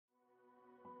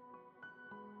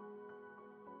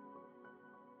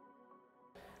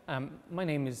My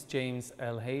name is James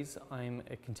L. Hayes. I'm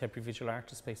a contemporary visual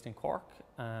artist based in Cork.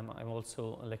 I'm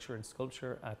also a lecturer in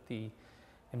sculpture at the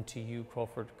MTU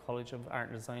Crawford College of Art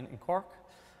and Design in Cork.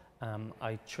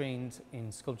 I trained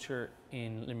in sculpture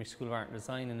in Limerick School of Art and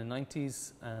Design in the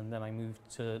 90s, and then I moved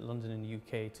to London in the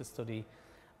UK to study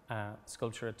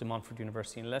sculpture at De Montfort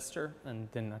University in Leicester and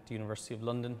then at the University of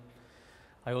London.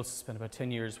 I also spent about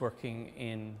 10 years working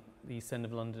in the East End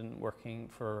of London, working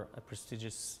for a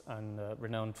prestigious and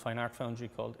renowned fine art foundry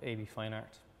called AB Fine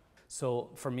Art. So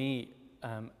for me,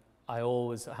 I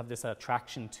always have this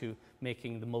attraction to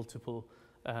making the multiple,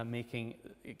 making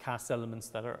cast elements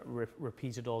that are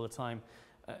repeated all the time,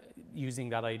 using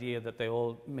that idea that they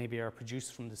all maybe are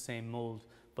produced from the same mold,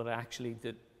 but actually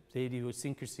the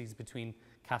idiosyncrasies between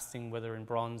casting, whether in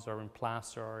bronze or in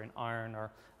plaster or in iron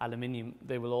or aluminium,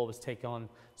 they will always take on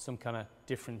some kind of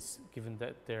difference given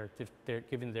that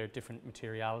given their different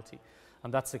materiality.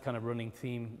 And that's a kind of running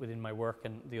theme within my work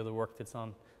and the other work that's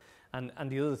on. And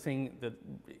the other thing that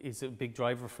is a big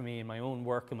driver for me in my own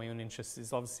work and my own interests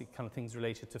is obviously kind of things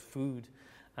related to food.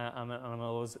 And I'm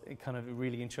always kind of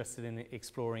really interested in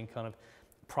exploring kind of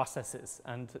processes,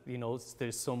 and you know,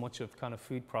 there's so much of kind of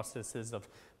food processes of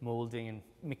molding and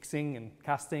mixing and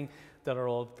casting that are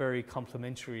all very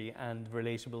complementary and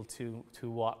relatable to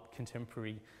what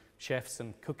contemporary chefs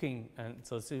and cooking and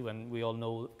so do. And we all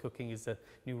know cooking is a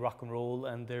new rock and roll,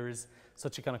 and there is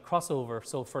such a kind of crossover.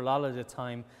 So for a lot of the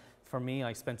time, for me,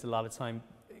 I spent a lot of time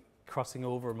crossing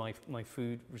over my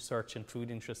food research and food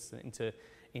interests into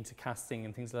casting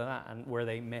and things like that, and where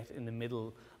they met in the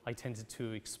middle, I tended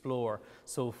to explore.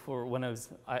 So for when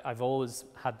I've always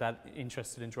had that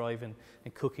interest in drive in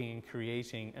cooking and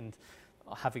creating and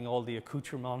having all the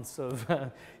accoutrements of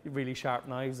really sharp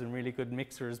knives and really good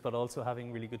mixers, but also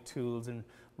having really good tools and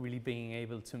really being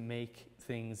able to make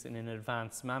things in an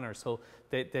advanced manner. So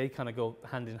they kind of go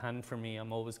hand in hand for me.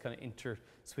 I'm always kind of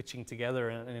switching together,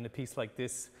 and in a piece like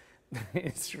this,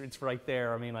 it's right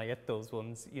there. I mean, I ate those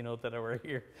ones, you know, that were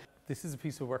here. This is a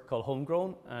piece of work called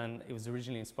Homegrown, and it was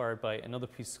originally inspired by another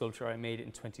piece of sculpture I made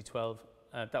in 2012.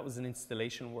 That was an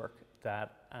installation work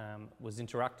that was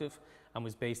interactive and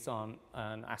was based on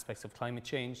aspects of climate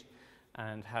change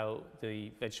and how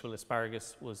the vegetable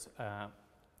asparagus was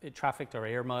trafficked or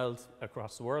air miled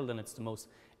across the world, and it's the most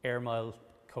air mile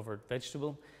covered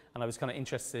vegetable. And I was kind of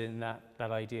interested in that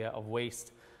idea of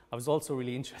waste. I was also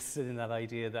really interested in that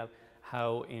idea that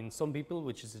how in some people,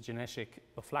 which is a genetic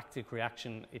aphylactic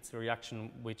reaction, it's a reaction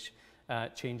which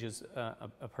changes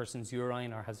a person's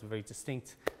urine or has a very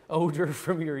distinct odor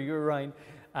from your urine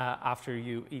after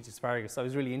you eat asparagus. So I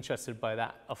was really interested by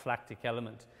that aphylactic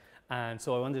element. And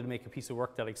so I wanted to make a piece of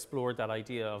work that explored that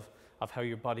idea of how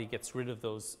your body gets rid of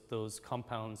those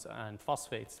compounds and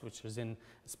phosphates, which is in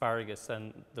asparagus,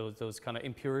 and those kind of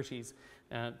impurities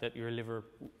that your liver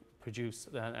produce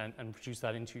and produce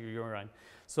that into your urine.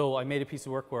 So I made a piece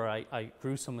of work where I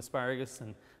grew some asparagus,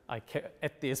 and I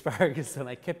ate the asparagus and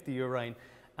I kept the urine,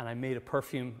 and I made a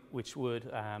perfume which would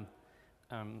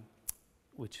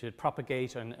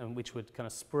propagate and which would kind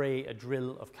of spray a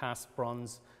drill of cast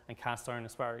bronze and cast iron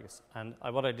asparagus. And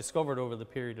what I discovered over the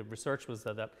period of research was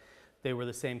that they were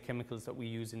the same chemicals that we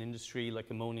use in industry,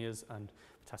 like ammonias and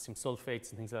potassium sulfates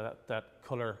and things like that, that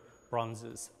color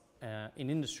bronzes in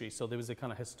industry. So there was a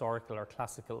kind of historical or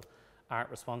classical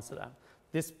art response to that.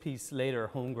 This piece later,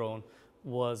 Homegrown,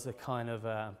 was a kind of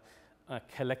a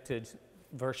collected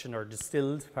version, or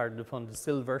distilled, pardon the pun,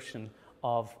 distilled version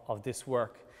of this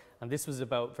work. And this was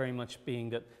about very much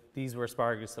being that these were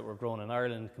asparagus that were grown in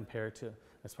Ireland compared to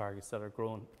asparagus that are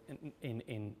grown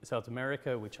in South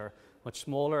America, which are much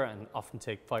smaller and often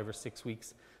take 5 or 6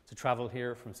 weeks to travel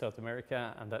here from South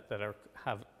America, and that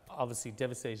have obviously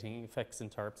devastating effects in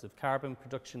terms of carbon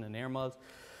production and air miles.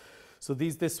 So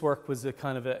this work was a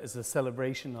kind of is a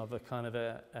celebration of a kind of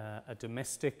a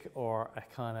domestic or a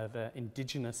kind of a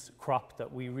indigenous crop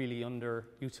that we really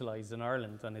underutilize in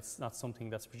Ireland, and it's not something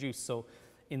that's produced. So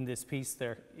in this piece,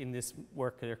 in this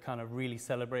work, they're kind of really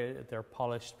celebrated. They're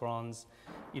polished bronze,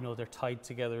 you know, they're tied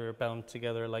together, bound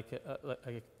together like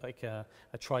a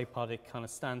tripodic kind of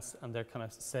stance, and they're kind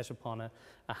of set upon a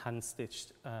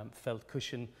hand-stitched felt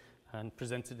cushion and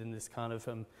presented in this kind of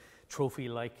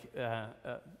trophy-like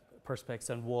perspex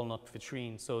and walnut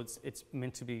vitrine. So it's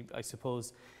meant to be, I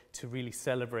suppose, to really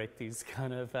celebrate these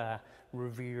kind of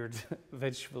revered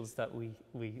vegetables that we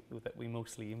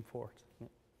mostly import. Yeah.